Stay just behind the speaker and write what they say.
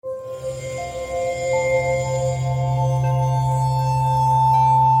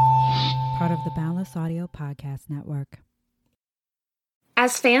Audio Podcast Network.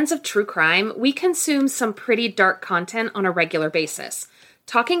 As fans of true crime, we consume some pretty dark content on a regular basis.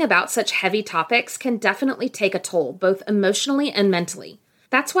 Talking about such heavy topics can definitely take a toll, both emotionally and mentally.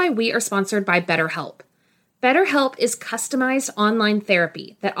 That's why we are sponsored by BetterHelp. BetterHelp is customized online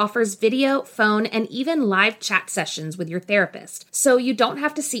therapy that offers video, phone, and even live chat sessions with your therapist, so you don't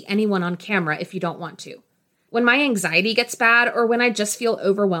have to see anyone on camera if you don't want to. When my anxiety gets bad or when I just feel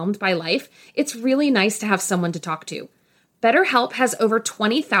overwhelmed by life, it's really nice to have someone to talk to. BetterHelp has over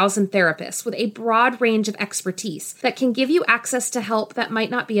 20,000 therapists with a broad range of expertise that can give you access to help that might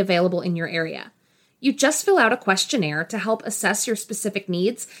not be available in your area. You just fill out a questionnaire to help assess your specific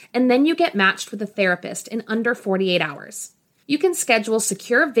needs, and then you get matched with a therapist in under 48 hours. You can schedule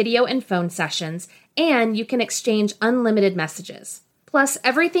secure video and phone sessions, and you can exchange unlimited messages. Plus,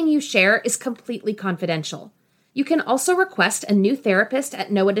 everything you share is completely confidential. You can also request a new therapist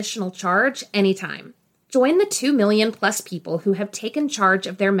at no additional charge anytime. Join the 2 million plus people who have taken charge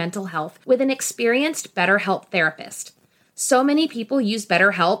of their mental health with an experienced BetterHelp therapist. So many people use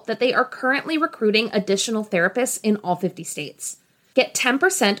BetterHelp that they are currently recruiting additional therapists in all 50 states. Get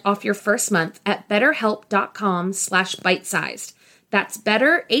 10% off your first month at betterhelp.com/bitesized. That's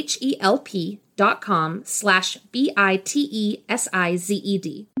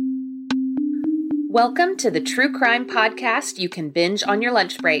betterhelp.com/bitesized. Welcome to the True Crime Podcast you can binge on your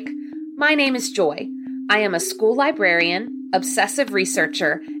lunch break. My name is Joy. I am a school librarian, obsessive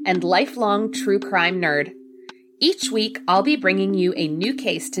researcher, and lifelong true crime nerd. Each week, I'll be bringing you a new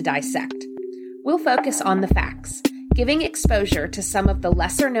case to dissect. We'll focus on the facts, giving exposure to some of the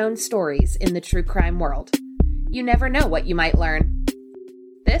lesser-known stories in the true crime world. You never know what you might learn.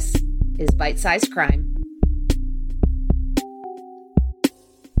 This is Bite-Sized Crime.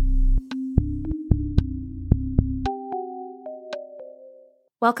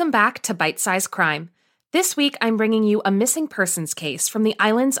 Welcome back to Bite-Sized Crime. This week, I'm bringing you a missing persons case from the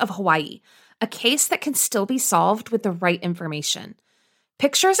islands of Hawaii, a case that can still be solved with the right information.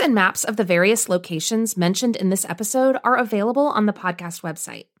 Pictures and maps of the various locations mentioned in this episode are available on the podcast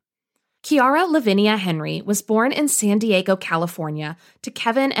website. Khiara Henry was born in San Diego, California, to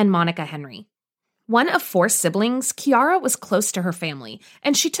Kevin and Monica Henry. One of 4 siblings, Khiara was close to her family,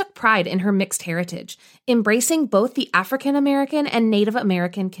 and she took pride in her mixed heritage, embracing both the African American and Native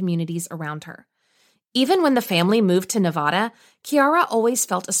American communities around her. Even when the family moved to Nevada, Khiara always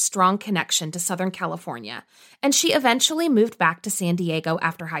felt a strong connection to Southern California, and she eventually moved back to San Diego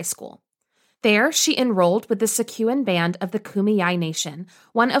after high school. There, she enrolled with the Sicuan Band of the Kumeyaay Nation,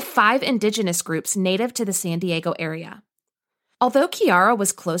 one of 5 indigenous groups native to the San Diego area. Although Khiara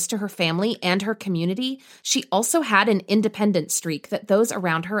was close to her family and her community, she also had an independent streak that those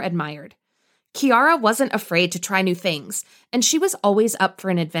around her admired. Khiara wasn't afraid to try new things, and she was always up for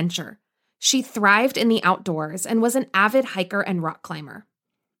an adventure. She thrived in the outdoors and was an avid hiker and rock climber.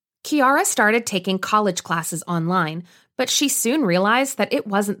 Khiara started taking college classes online, but she soon realized that it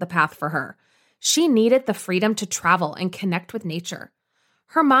wasn't the path for her. She needed the freedom to travel and connect with nature.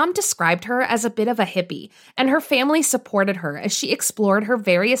 Her mom described her as a bit of a hippie, and her family supported her as she explored her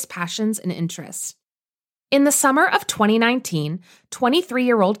various passions and interests. In the summer of 2019,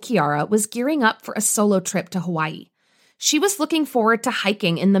 23-year-old Khiara was gearing up for a solo trip to Hawaii. She was looking forward to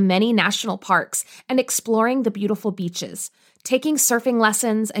hiking in the many national parks and exploring the beautiful beaches, taking surfing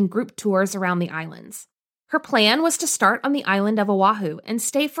lessons and group tours around the islands. Her plan was to start on the island of Oahu and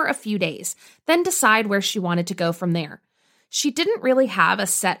stay for a few days, then decide where she wanted to go from there. She didn't really have a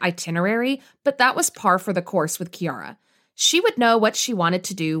set itinerary, but that was par for the course with Khiara. She would know what she wanted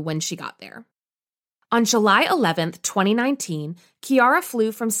to do when she got there. On July 11th, 2019, Khiara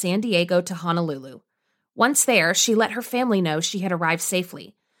flew from San Diego to Honolulu. Once there, she let her family know she had arrived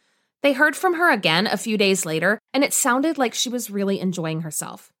safely. They heard from her again a few days later, and it sounded like she was really enjoying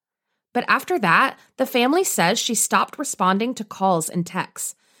herself. But after that, the family says she stopped responding to calls and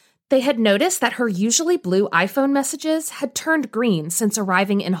texts. They had noticed that her usually blue iPhone messages had turned green since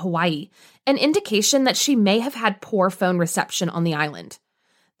arriving in Hawaii, an indication that she may have had poor phone reception on the island.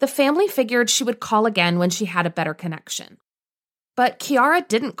 The family figured she would call again when she had a better connection. But Khiara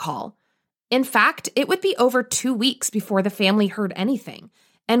didn't call. In fact, it would be over 2 weeks before the family heard anything,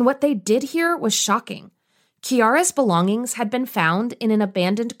 and what they did hear was shocking. Khiara's belongings had been found in an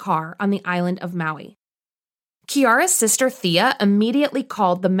abandoned car on the island of Maui. Khiara's sister Thea immediately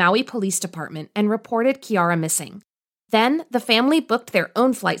called the Maui Police Department and reported Khiara missing. Then, the family booked their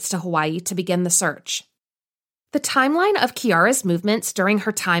own flights to Hawaii to begin the search. The timeline of Khiara's movements during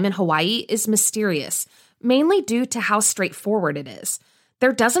her time in Hawaii is mysterious, mainly due to how straightforward it is.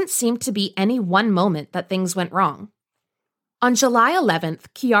 There doesn't seem to be any one moment that things went wrong. On July 11th,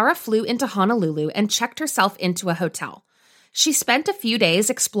 Khiara flew into Honolulu and checked herself into a hotel. She spent a few days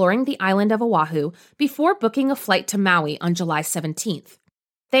exploring the island of Oahu before booking a flight to Maui on July 17th.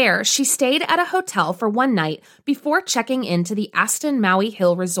 There, she stayed at a hotel for one night before checking into the Aston Maui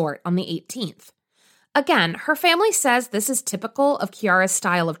Hill Resort on the 18th. Again, her family says this is typical of Khiara's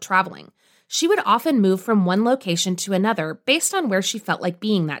style of traveling. She would often move from one location to another based on where she felt like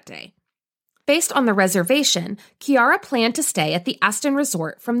being that day. Based on the reservation, Khiara planned to stay at the Aston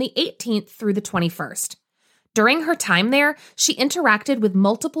Resort from the 18th through the 21st. During her time there, she interacted with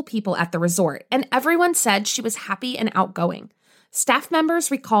multiple people at the resort, and everyone said she was happy and outgoing. Staff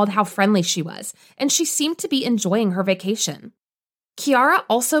members recalled how friendly she was, and she seemed to be enjoying her vacation. Khiara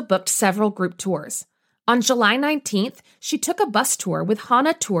also booked several group tours. On July 19th, she took a bus tour with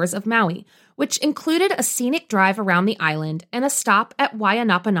Hana Tours of Maui, which included a scenic drive around the island and a stop at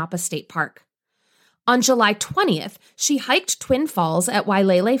Waianapanapa State Park. On July 20th, she hiked Twin Falls at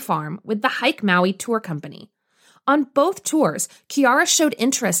Wailele Farm with the Hike Maui Tour Company. On both tours, Khiara showed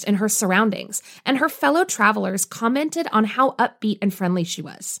interest in her surroundings, and her fellow travelers commented on how upbeat and friendly she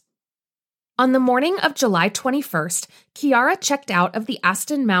was. On the morning of July 21st, Khiara checked out of the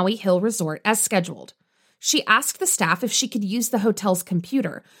Aston Maui Hill Resort as scheduled. She asked the staff if she could use the hotel's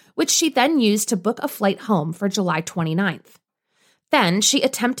computer, which she then used to book a flight home for July 29th. Then she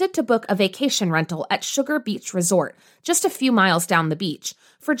attempted to book a vacation rental at Sugar Beach Resort, just a few miles down the beach,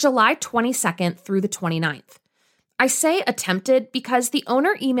 for July 22nd through the 29th. I say attempted because the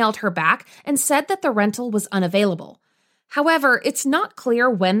owner emailed her back and said that the rental was unavailable. However, it's not clear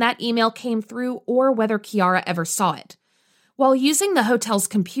when that email came through or whether Khiara ever saw it. While using the hotel's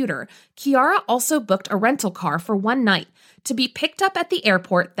computer, Khiara also booked a rental car for one night to be picked up at the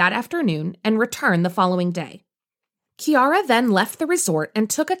airport that afternoon and return the following day. Khiara then left the resort and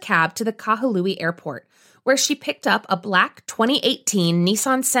took a cab to the Kahului airport, where she picked up a black 2018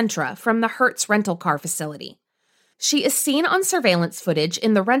 Nissan Sentra from the Hertz rental car facility. She is seen on surveillance footage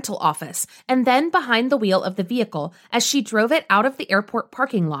in the rental office and then behind the wheel of the vehicle as she drove it out of the airport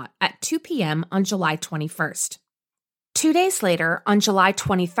parking lot at 2 p.m. on July 21st. 2 days later, on July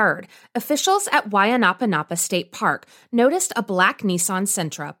 23rd, officials at Waianapanapa State Park noticed a black Nissan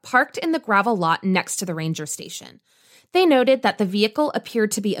Sentra parked in the gravel lot next to the ranger station. They noted that the vehicle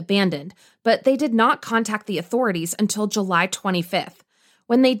appeared to be abandoned, but they did not contact the authorities until July 25th.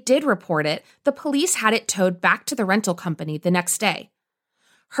 When they did report it, the police had it towed back to the rental company the next day.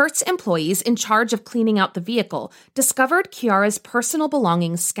 Hertz employees in charge of cleaning out the vehicle discovered Khiara's personal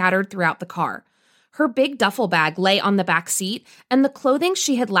belongings scattered throughout the car. Her big duffel bag lay on the back seat, and the clothing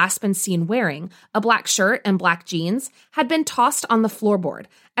she had last been seen wearing, a black shirt and black jeans, had been tossed on the floorboard,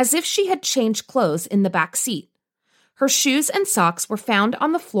 as if she had changed clothes in the back seat. Her shoes and socks were found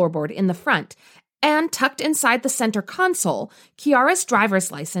on the floorboard in the front, and tucked inside the center console, Khiara's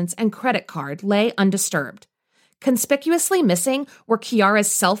driver's license and credit card lay undisturbed. Conspicuously missing were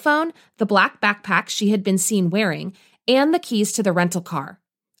Khiara's cell phone, the black backpack she had been seen wearing, and the keys to the rental car.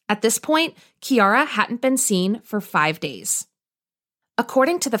 At this point, Khiara hadn't been seen for 5 days.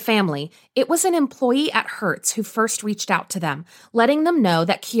 According to the family, it was an employee at Hertz who first reached out to them, letting them know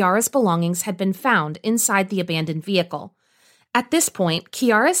that Khiara's belongings had been found inside the abandoned vehicle. At this point,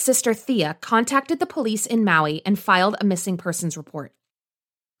 Khiara's sister Thea contacted the police in Maui and filed a missing persons report.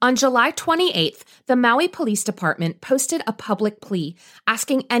 On July 28th, the Maui Police Department posted a public plea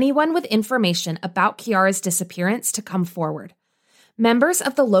asking anyone with information about Khiara's disappearance to come forward. Members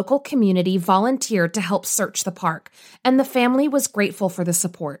of the local community volunteered to help search the park, and the family was grateful for the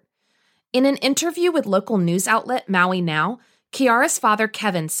support. In an interview with local news outlet Maui Now, Khiara's father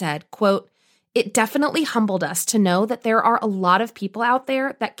Kevin said, quote, "It definitely humbled us to know that there are a lot of people out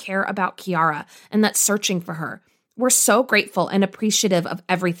there that care about Khiara and that's searching for her. We're so grateful and appreciative of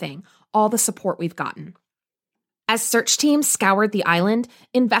everything, all the support we've gotten." As search teams scoured the island,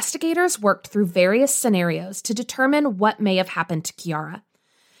 investigators worked through various scenarios to determine what may have happened to Khiara.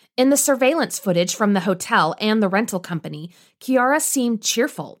 In the surveillance footage from the hotel and the rental company, Khiara seemed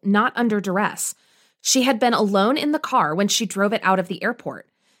cheerful, not under duress. She had been alone in the car when she drove it out of the airport.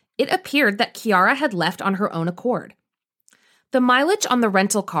 It appeared that Khiara had left on her own accord. The mileage on the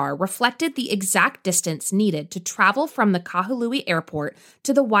rental car reflected the exact distance needed to travel from the Kahului airport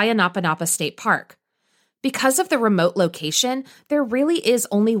to the Waianapanapa State Park. Because of the remote location, there really is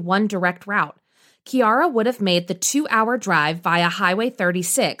only one direct route. Khiara would have made the 2-hour drive via Highway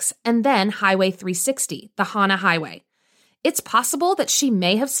 36 and then Highway 360, the Hana Highway. It's possible that she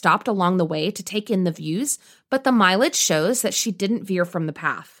may have stopped along the way to take in the views, but the mileage shows that she didn't veer from the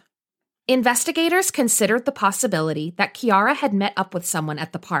path. Investigators considered the possibility that Khiara had met up with someone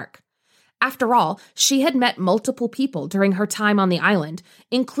at the park. After all, she had met multiple people during her time on the island,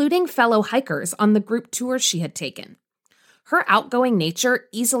 including fellow hikers on the group tours she had taken. Her outgoing nature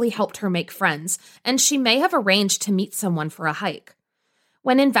easily helped her make friends, and she may have arranged to meet someone for a hike.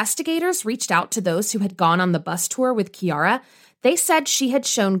 When investigators reached out to those who had gone on the bus tour with Khiara, they said she had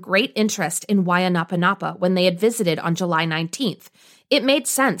shown great interest in Waianapanapa when they had visited on July 19th. It made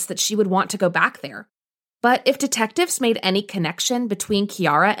sense that she would want to go back there. But if detectives made any connection between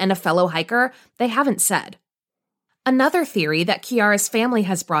Khiara and a fellow hiker, they haven't said. Another theory that Khiara's family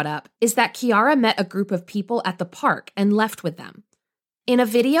has brought up is that Khiara met a group of people at the park and left with them. In a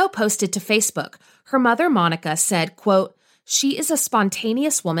video posted to Facebook, her mother Monica said, quote, "She is a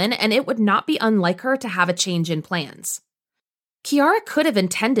spontaneous woman and it would not be unlike her to have a change in plans." Khiara could have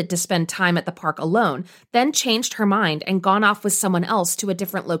intended to spend time at the park alone, then changed her mind and gone off with someone else to a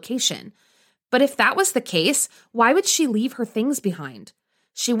different location. But if that was the case, why would she leave her things behind?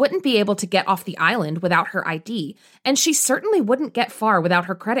 She wouldn't be able to get off the island without her ID, and she certainly wouldn't get far without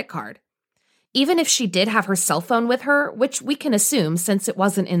her credit card. Even if she did have her cell phone with her, which we can assume since it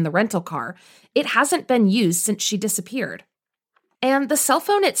wasn't in the rental car, it hasn't been used since she disappeared. And the cell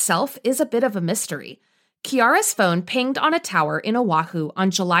phone itself is a bit of a mystery. Khiara's phone pinged on a tower in Oahu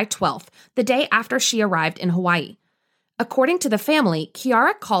on July 12th, the day after she arrived in Hawaii. According to the family,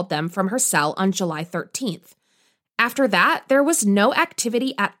 Khiara called them from her cell on July 13th. After that, there was no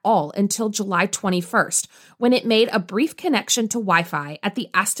activity at all until July 21st, when it made a brief connection to Wi-Fi at the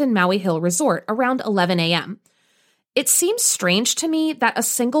Aston Maui Hill Resort around 11 a.m. It seems strange to me that a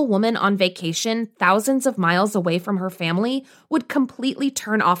single woman on vacation thousands of miles away from her family would completely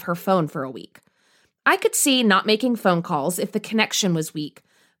turn off her phone for a week. I could see not making phone calls if the connection was weak,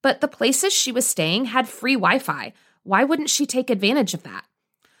 but the places she was staying had free Wi-Fi. Why wouldn't she take advantage of that?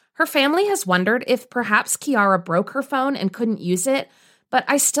 Her family has wondered if perhaps Khiara broke her phone and couldn't use it, but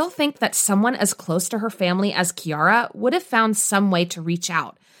I still think that someone as close to her family as Khiara would have found some way to reach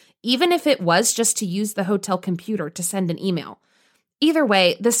out, even if it was just to use the hotel computer to send an email. Either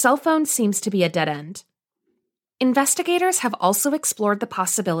way, the cell phone seems to be a dead end. Investigators have also explored the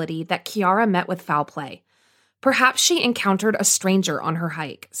possibility that Khiara met with foul play. Perhaps she encountered a stranger on her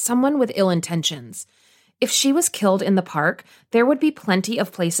hike, someone with ill intentions. If she was killed in the park, there would be plenty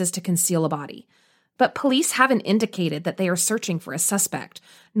of places to conceal a body. But police haven't indicated that they are searching for a suspect,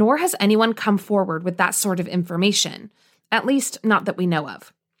 nor has anyone come forward with that sort of information, at least not that we know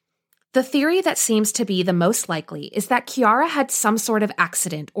of. The theory that seems to be the most likely is that Khiara had some sort of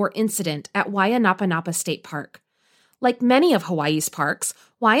accident or incident at Waianapanapa State Park. Like many of Hawaii's parks,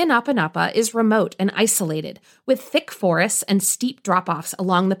 Waianapanapa is remote and isolated, with thick forests and steep drop-offs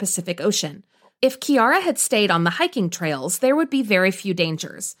along the Pacific Ocean. If Khiara had stayed on the hiking trails, there would be very few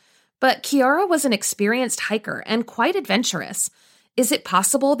dangers. But Khiara was an experienced hiker and quite adventurous. Is it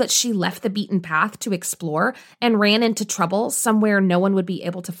possible that she left the beaten path to explore and ran into trouble somewhere no one would be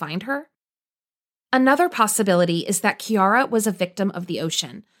able to find her? Another possibility is that Khiara was a victim of the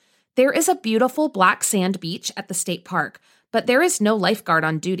ocean. There is a beautiful black sand beach at the state park, but there is no lifeguard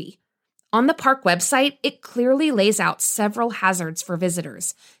on duty. On the park website, it clearly lays out several hazards for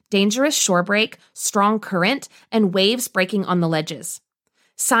visitors: dangerous shore break, strong current, and waves breaking on the ledges.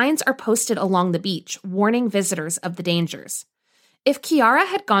 Signs are posted along the beach, warning visitors of the dangers. If Khiara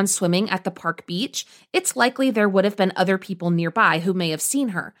had gone swimming at the park beach, it's likely there would have been other people nearby who may have seen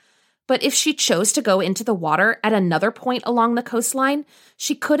her. But if she chose to go into the water at another point along the coastline,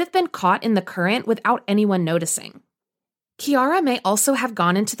 she could have been caught in the current without anyone noticing. Khiara may also have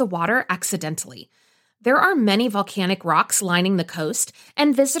gone into the water accidentally. There are many volcanic rocks lining the coast,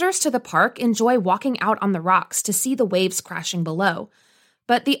 and visitors to the park enjoy walking out on the rocks to see the waves crashing below.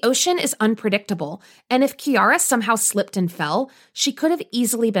 But the ocean is unpredictable, and if Khiara somehow slipped and fell, she could have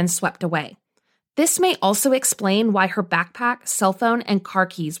easily been swept away. This may also explain why her backpack, cell phone, and car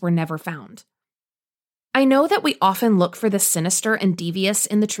keys were never found. I know that we often look for the sinister and devious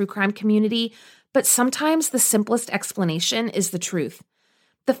in the true crime community, but sometimes the simplest explanation is the truth.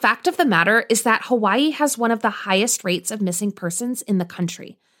 The fact of the matter is that Hawaii has one of the highest rates of missing persons in the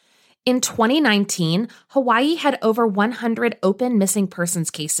country. In 2019, Hawaii had over 100 open missing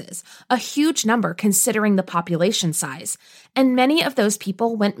persons cases, a huge number considering the population size, and many of those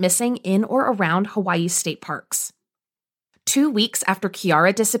people went missing in or around Hawaii state parks. 2 weeks after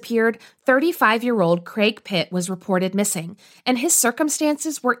Khiara disappeared, 35-year-old Craig Pitt was reported missing, and his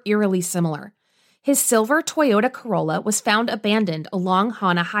circumstances were eerily similar. His silver Toyota Corolla was found abandoned along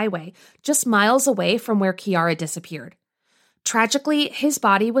Hana Highway, just miles away from where Khiara disappeared. Tragically, his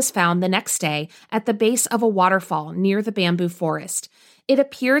body was found the next day at the base of a waterfall near the bamboo forest. It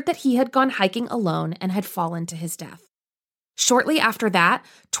appeared that he had gone hiking alone and had fallen to his death. Shortly after that,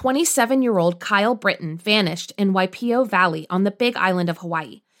 27-year-old Kyle Britton vanished in Waipio Valley on the Big Island of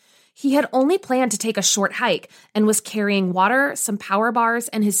Hawaii. He had only planned to take a short hike and was carrying water, some power bars,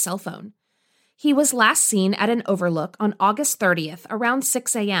 and his cell phone. He was last seen at an overlook on August 30th around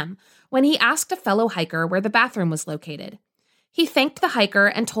 6 a.m. when he asked a fellow hiker where the bathroom was located. He thanked the hiker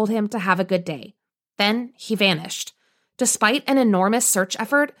and told him to have a good day. Then he vanished. Despite an enormous search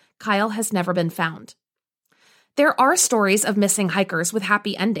effort, Kyle has never been found. There are stories of missing hikers with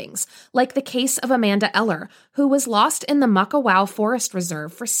happy endings, like the case of Amanda Eller, who was lost in the Makawao Forest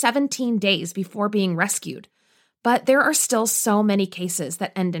Reserve for 17 days before being rescued. But there are still so many cases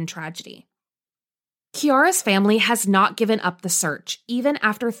that end in tragedy. Khiara's family has not given up the search, even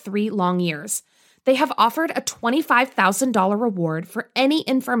after 3 long years. They have offered a $25,000 reward for any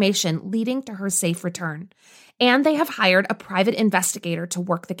information leading to her safe return, and they have hired a private investigator to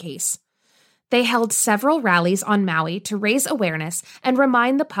work the case. They held several rallies on Maui to raise awareness and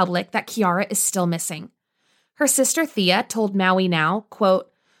remind the public that Khiara is still missing. Her sister Thea told Maui Now,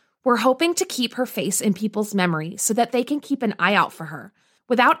 quote, "We're hoping to keep her face in people's memory so that they can keep an eye out for her.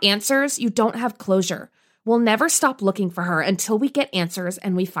 Without answers, you don't have closure. We'll never stop looking for her until we get answers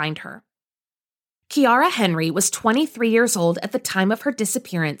and we find her." Khiara Henry was 23 years old at the time of her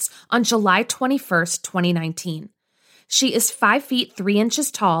disappearance on July 21st, 2019. She is 5 feet 3 inches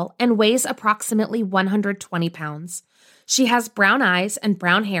tall and weighs approximately 120 pounds. She has brown eyes and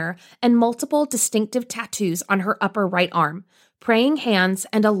brown hair and multiple distinctive tattoos on her upper right arm, praying hands,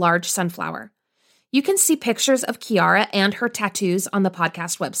 and a large sunflower. You can see pictures of Khiara and her tattoos on the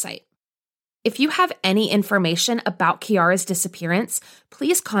podcast website. If you have any information about Khiara's disappearance,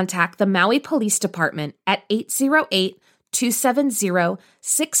 please contact the Maui Police Department at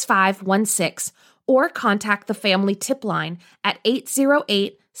 808-270-6516 or contact the Family Tip Line at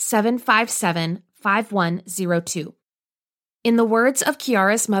 808-757-5102. In the words of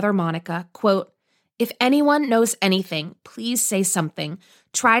Khiara's mother, Monica, quote, "If anyone knows anything, please say something.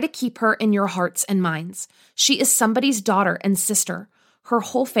 Try to keep her in your hearts and minds. She is somebody's daughter and sister. Her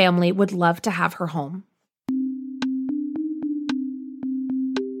whole family would love to have her home."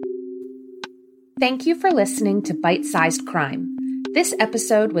 Thank you for listening to Bite-Sized Crime. This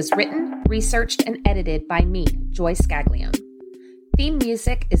episode was written, researched, and edited by me, Joy Scaglione. Theme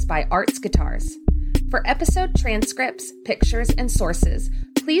music is by Arts Guitars. For episode transcripts, pictures, and sources,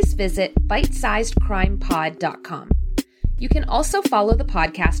 please visit bitesizedcrimepod.com. You can also follow the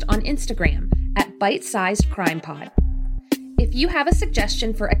podcast on Instagram at bitesizedcrimepod. If you have a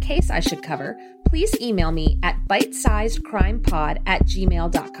suggestion for a case I should cover, please email me at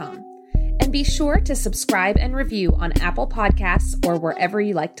bitesizedcrimepod@gmail.com. And be sure to subscribe and review on Apple Podcasts or wherever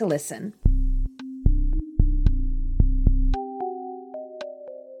you like to listen.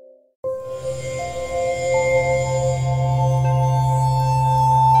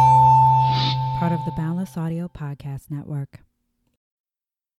 Part of the Boundless Audio Podcast Network.